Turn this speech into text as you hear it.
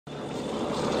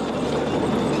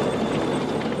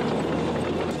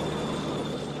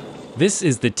This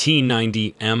is the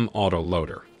T90M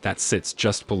Autoloader that sits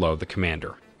just below the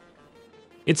commander.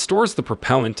 It stores the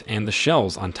propellant and the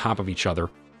shells on top of each other,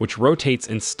 which rotates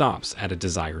and stops at a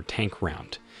desired tank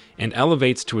round, and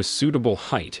elevates to a suitable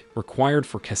height required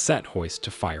for cassette hoist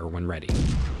to fire when ready.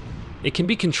 It can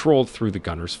be controlled through the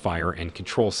gunner's fire and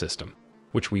control system,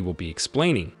 which we will be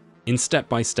explaining in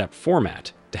step-by-step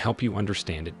format to help you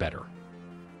understand it better.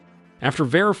 After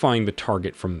verifying the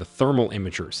target from the thermal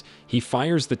imagers, he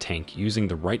fires the tank using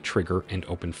the right trigger and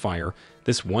open fire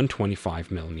this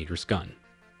 125mm gun.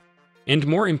 And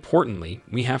more importantly,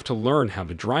 we have to learn how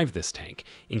to drive this tank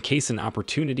in case an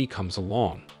opportunity comes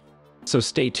along. So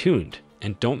stay tuned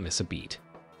and don't miss a beat.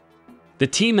 The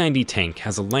T90 tank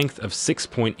has a length of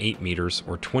 6.8 meters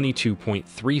or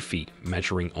 22.3 feet,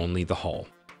 measuring only the hull.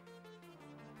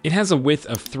 It has a width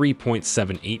of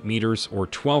 3.78 meters or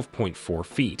 12.4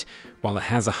 feet, while it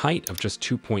has a height of just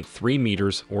 2.3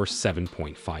 meters or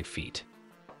 7.5 feet.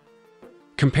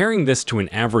 Comparing this to an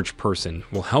average person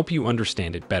will help you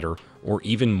understand it better, or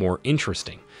even more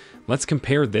interesting. Let's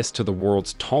compare this to the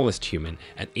world's tallest human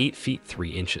at 8 feet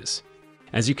 3 inches.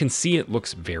 As you can see, it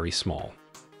looks very small.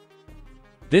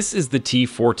 This is the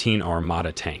T-14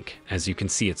 Armata tank. As you can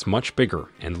see, it's much bigger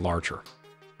and larger.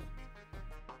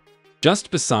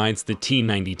 Just besides the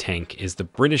T90 tank is the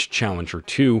British Challenger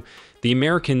 2, the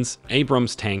Americans'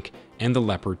 Abrams tank, and the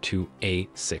Lehperd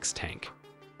 2A6 tank.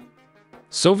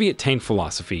 Soviet tank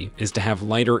philosophy is to have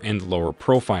lighter and lower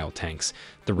profile tanks,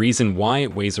 the reason why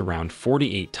it weighs around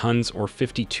 48 tons or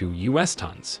 52 US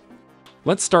tons.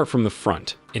 Let's start from the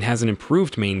front. It has an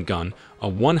improved main gun, a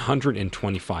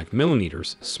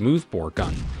 125mm smoothbore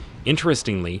gun.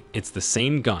 Interestingly, it's the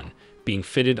same gun being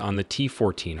fitted on the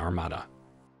T-14 Armata.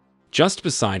 Just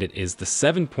beside it is the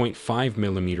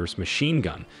 7.5mm machine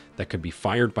gun that could be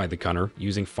fired by the gunner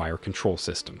using fire control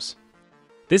systems.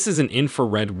 This is an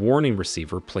infrared warning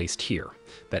receiver placed here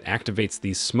that activates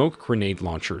these smoke grenade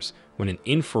launchers when an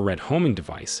infrared homing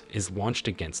device is launched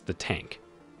against the tank.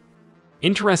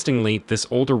 Interestingly, this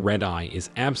older red eye is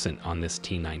absent on this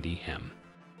T90M.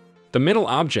 The middle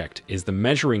object is the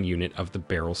measuring unit of the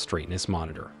barrel straightness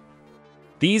monitor.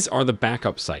 These are the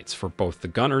backup sights for both the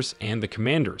gunners and the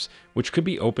commanders, which could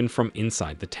be opened from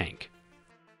inside the tank.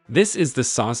 This is the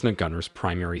Cessna gunner's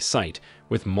primary sight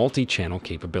with multi-channel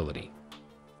capability.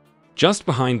 Just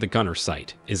behind the gunner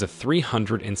sight is a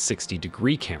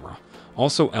 360-degree camera,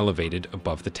 also elevated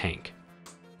above the tank.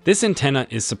 This antenna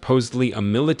is supposedly a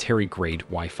military-grade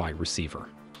Wi-Fi receiver.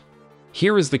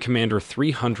 Here is the commander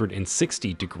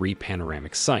 360-degree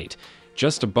panoramic sight.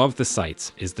 Just above the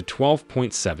sights is the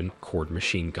 12.7 cord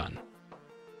machine gun.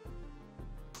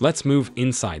 Let's move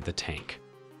inside the tank.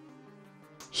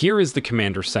 Here is the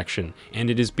commander section, and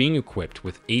it is being equipped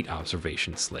with 8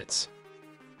 observation slits.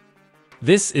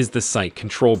 This is the sight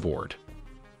control board.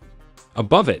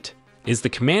 Above it is the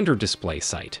commander display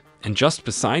sight, and just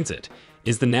besides it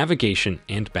is the navigation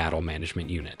and battle management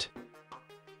unit.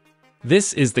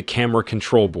 This is the camera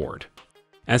control board.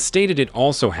 As stated, it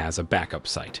also has a backup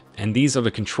sight, and these are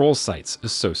the control sights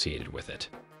associated with it.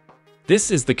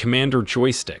 This is the commander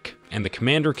joystick, and the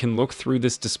commander can look through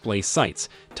this display sights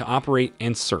to operate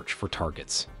and search for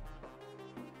targets.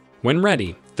 When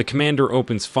ready, the commander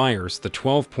fires the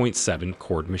 12.7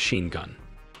 cord machine gun.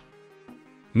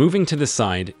 Moving to the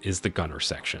side is the gunner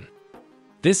section.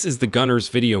 This is the gunner's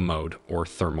video mode or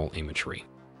thermal imagery.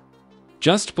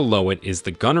 Just below it is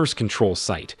the gunner's control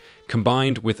sight,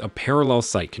 combined with a parallel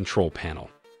sight control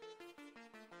panel.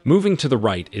 Moving to the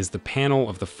right is the panel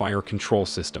of the fire control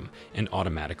system and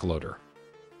automatic loader.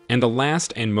 And the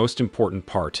last and most important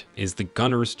part is the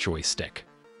gunner's joystick.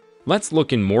 Let's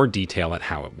look in more detail at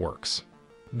how it works.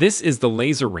 This is the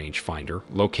laser rangefinder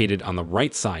located on the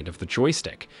right side of the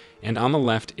joystick, and on the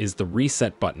left is the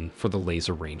reset button for the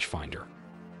laser rangefinder.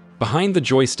 Behind the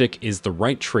joystick is the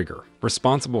right trigger,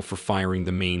 responsible for firing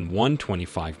the main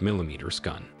 125mm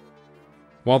gun,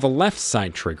 while the left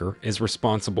side trigger is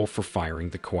responsible for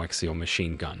firing the coaxial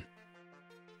machine gun.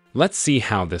 Let's see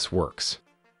how this works.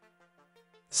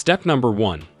 Step number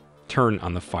 1. Turn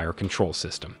on the fire control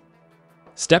system.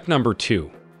 Step number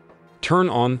 2. Turn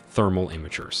on thermal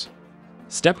imagers.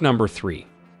 Step number 3.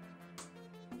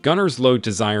 Gunners load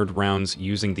desired rounds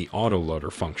using the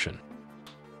autoloader function.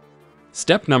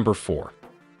 Step number 4.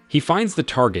 He finds the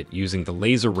target using the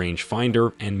laser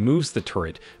rangefinder and moves the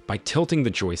turret by tilting the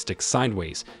joystick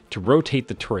sideways to rotate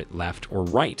the turret left or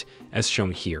right, as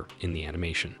shown here in the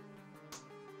animation.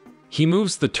 He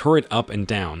moves the turret up and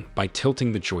down by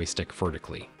tilting the joystick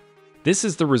vertically. This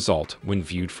is the result when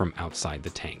viewed from outside the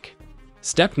tank.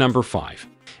 Step number 5.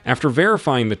 After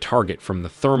verifying the target from the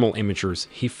thermal imagers,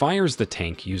 he fires the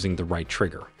tank using the right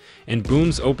trigger, and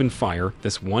booms open fire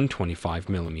this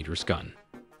 125mm gun.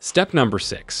 Step number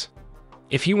 6.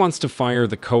 If he wants to fire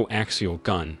the coaxial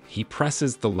gun, he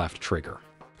presses the left trigger.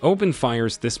 Open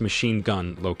fires this machine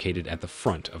gun located at the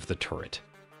front of the turret.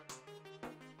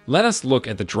 Let us look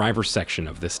at the driver section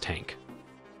of this tank.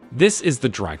 This is the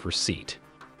driver's seat.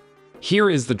 Here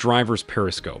is the driver's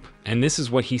periscope, and this is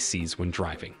what he sees when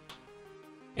driving.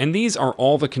 And these are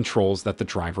all the controls that the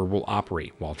driver will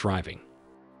operate while driving.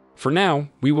 For now,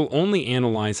 we will only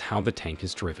analyze how the tank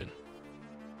is driven.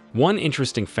 One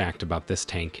interesting fact about this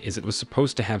tank is it was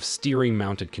supposed to have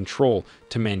steering-mounted control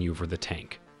to maneuver the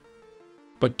tank.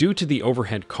 But due to the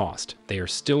overhead cost, they are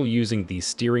still using these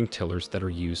steering tillers that are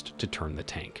used to turn the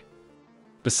tank.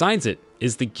 Besides it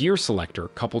is the gear selector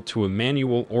coupled to a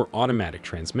manual or automatic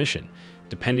transmission,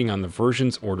 depending on the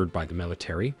versions ordered by the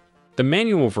military. The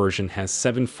manual version has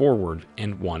 7 forward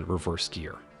and 1 reverse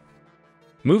gear.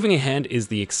 Moving ahead is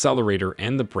the accelerator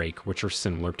and the brake, which are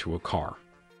similar to a car.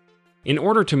 In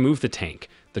order to move the tank,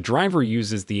 the driver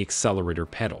uses the accelerator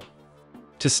pedal.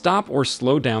 To stop or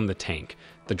slow down the tank,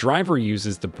 the driver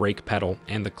uses the brake pedal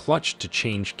and the clutch to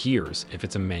change gears if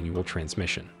it's a manual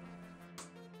transmission.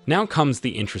 Now comes the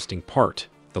interesting part,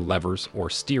 the levers or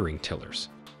steering tillers.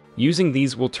 Using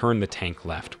these will turn the tank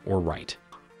left or right.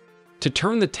 To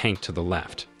turn the tank to the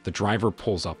left, the driver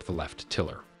pulls up the left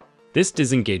tiller. This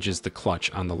disengages the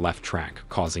clutch on the left track,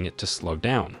 causing it to slow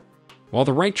down, while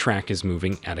the right track is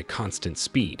moving at a constant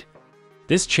speed.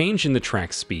 This change in the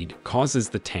track speed causes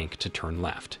the tank to turn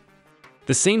left.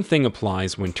 The same thing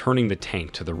applies when turning the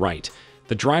tank to the right.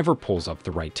 The driver pulls up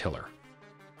the right tiller.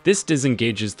 This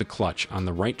disengages the clutch on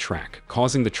the right track,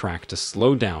 causing the track to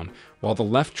slow down while the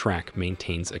left track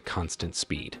maintains a constant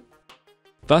speed,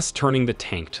 thus turning the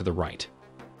tank to the right.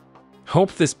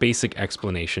 Hope this basic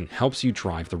explanation helps you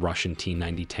drive the Russian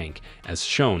T90 tank as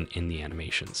shown in the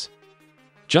animations.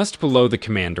 Just below the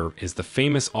commander is the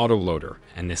famous autoloader,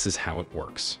 and this is how it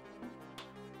works.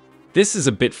 This is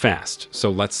a bit fast, so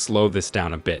let's slow this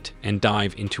down a bit and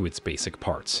dive into its basic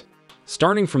parts.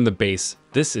 Starting from the base,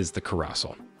 this is the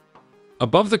carousel.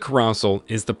 Above the carousel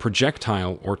is the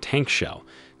projectile or tank shell.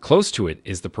 Close to it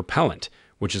is the propellant,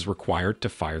 which is required to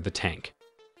fire the tank.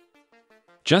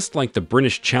 Just like the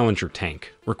British Challenger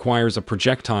tank requires a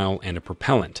projectile and a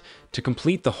propellant to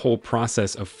complete the whole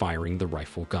process of firing the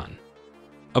rifle gun.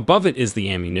 Above it is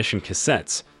the ammunition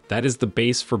cassettes, that is the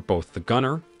base for both the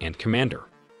gunner and commander.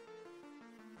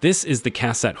 This is the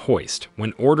cassette hoist.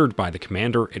 When ordered by the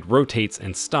commander, it rotates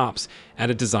and stops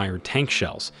at a desired tank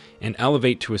shells and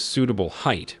elevate to a suitable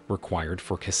height required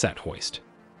for cassette hoist.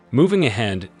 Moving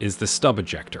ahead is the stub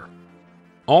ejector.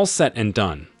 All set and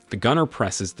done, the gunner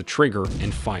presses the trigger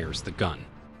and fires the gun.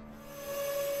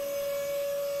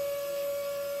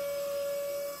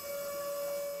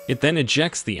 It then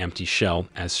ejects the empty shell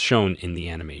as shown in the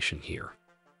animation here.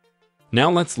 Now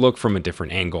let's look from a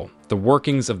different angle, the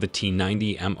workings of the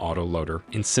T90 autoloader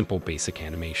in simple basic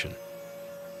animation.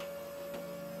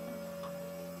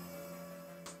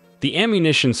 The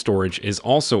ammunition storage is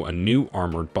also a new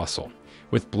armored bustle,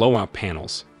 with blowout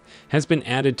panels, has been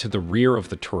added to the rear of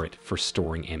the turret for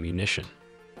storing ammunition.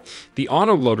 The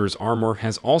autoloader's armor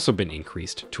has also been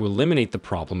increased to eliminate the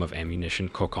problem of ammunition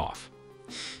cook-off.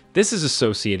 This is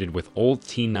associated with old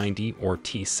T90 or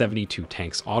T72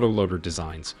 tanks autoloader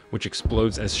designs, which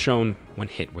explodes as shown when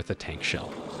hit with a tank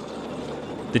shell.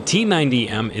 The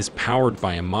T90M is powered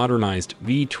by a modernized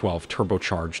V12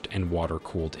 turbocharged and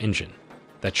water-cooled engine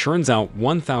that churns out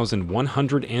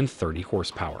 1,130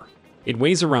 horsepower. It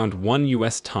weighs around 1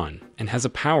 US ton and has a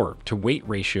power-to-weight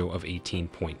ratio of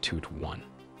 18.2 to 1.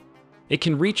 It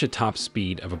can reach a top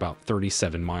speed of about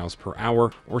 37 miles per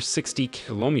hour or 60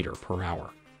 kilometers per hour.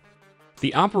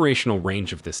 The operational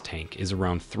range of this tank is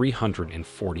around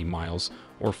 340 miles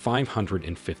or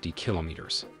 550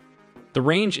 kilometers. The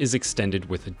range is extended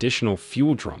with additional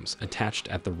fuel drums attached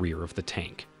at the rear of the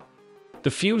tank. The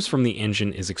fumes from the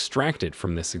engine is extracted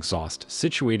from this exhaust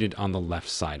situated on the left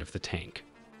side of the tank.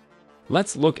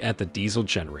 Let's look at the diesel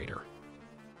generator.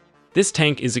 This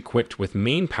tank is equipped with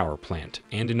main power plant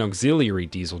and an auxiliary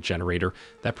diesel generator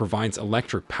that provides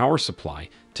electric power supply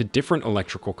to different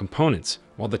electrical components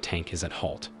while the tank is at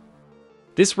halt.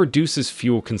 This reduces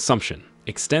fuel consumption,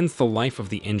 extends the life of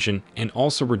the engine, and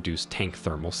also reduces tank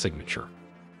thermal signature.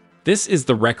 This is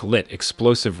the REC-Lit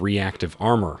Explosive Reactive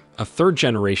Armor, a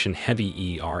third-generation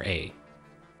heavy ERA.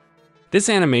 This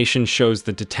animation shows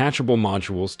the detachable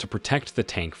modules to protect the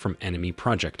tank from enemy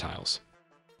projectiles.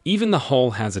 Even the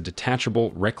hull has a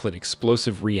detachable Reclit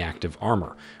explosive reactive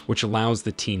armor, which allows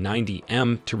the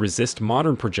T90M to resist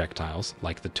modern projectiles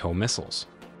like the TOW missiles.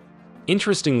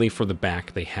 Interestingly, for the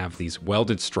back, they have these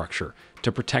welded structure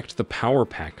to protect the power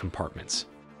pack compartments,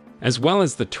 as well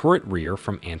as the turret rear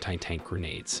from anti-tank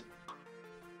grenades.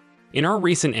 In our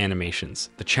recent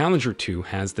animations, the Challenger 2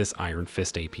 has this Iron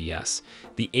Fist APS.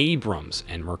 The Abrams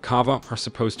and Merkava are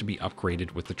supposed to be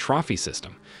upgraded with the Trophy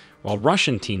system, while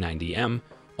Russian T90M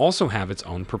also have its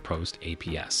own proposed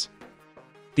APS.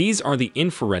 These are the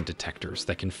infrared detectors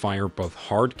that can fire both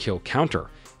hard kill counter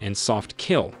and soft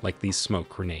kill like these smoke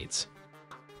grenades,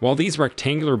 while these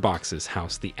rectangular boxes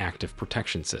house the active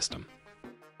protection system.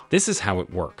 This is how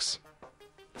it works.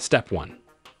 Step 1.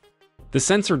 The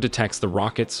sensor detects the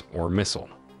rockets or missile.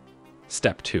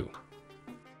 Step 2.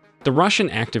 The Russian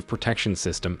active protection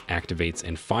system activates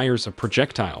and fires a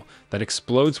projectile that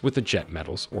explodes with the jet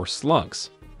metals or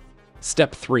slugs.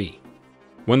 Step 3.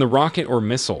 When the rocket or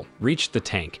missile reaches the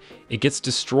tank, it gets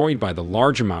destroyed by the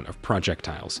large amount of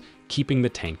projectiles, keeping the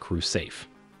tank crew safe.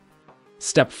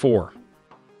 Step 4.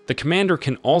 The commander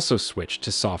can also switch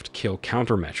to soft kill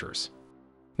countermeasures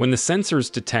when the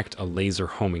sensors detect a laser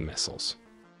homing missiles.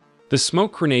 The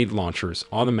smoke grenade launchers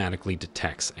automatically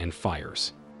detects and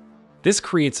fires. This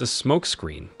creates a smoke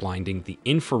screen blinding the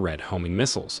infrared homing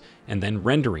missiles and then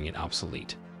rendering it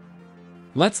obsolete.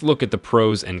 Let's look at the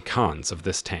pros and cons of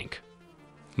this tank.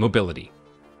 Mobility.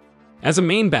 As a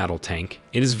main battle tank,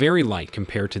 it is very light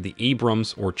compared to the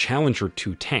Abrams or Challenger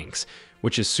 2 tanks,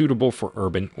 which is suitable for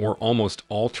urban or almost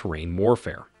all-terrain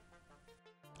warfare.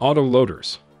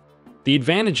 Autoloaders. The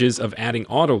advantages of adding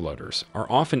autoloaders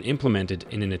are often implemented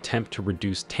in an attempt to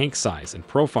reduce tank size and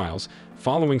profiles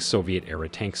following Soviet-era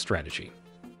tank strategy.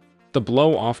 The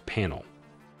blow-off panel.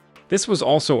 This was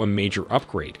also a major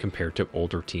upgrade compared to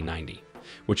older T90,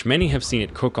 which many have seen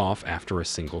it cook off after a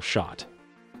single shot.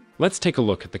 Let's take a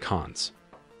look at the cons.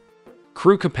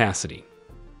 Crew capacity.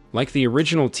 Like the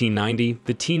original T90,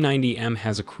 the T90M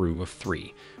has a crew of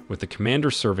 3, with the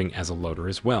commander serving as a loader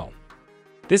as well.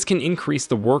 This can increase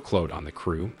the workload on the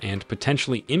crew and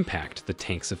potentially impact the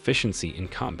tank's efficiency in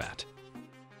combat.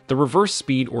 The reverse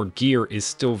speed or gear is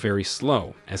still very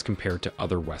slow as compared to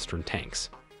other Western tanks.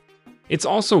 It's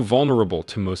also vulnerable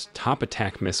to most top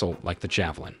attack missile like the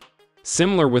Javelin,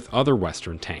 similar with other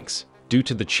Western tanks, due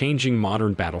to the changing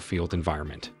modern battlefield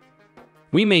environment.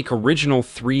 We make original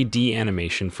 3D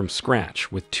animation from scratch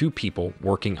with 2 people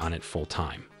working on it full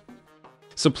time.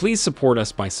 So please support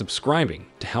us by subscribing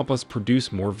to help us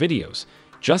produce more videos,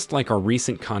 just like our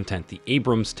recent content, the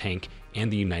Abrams tank and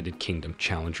the United Kingdom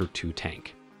Challenger 2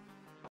 tank.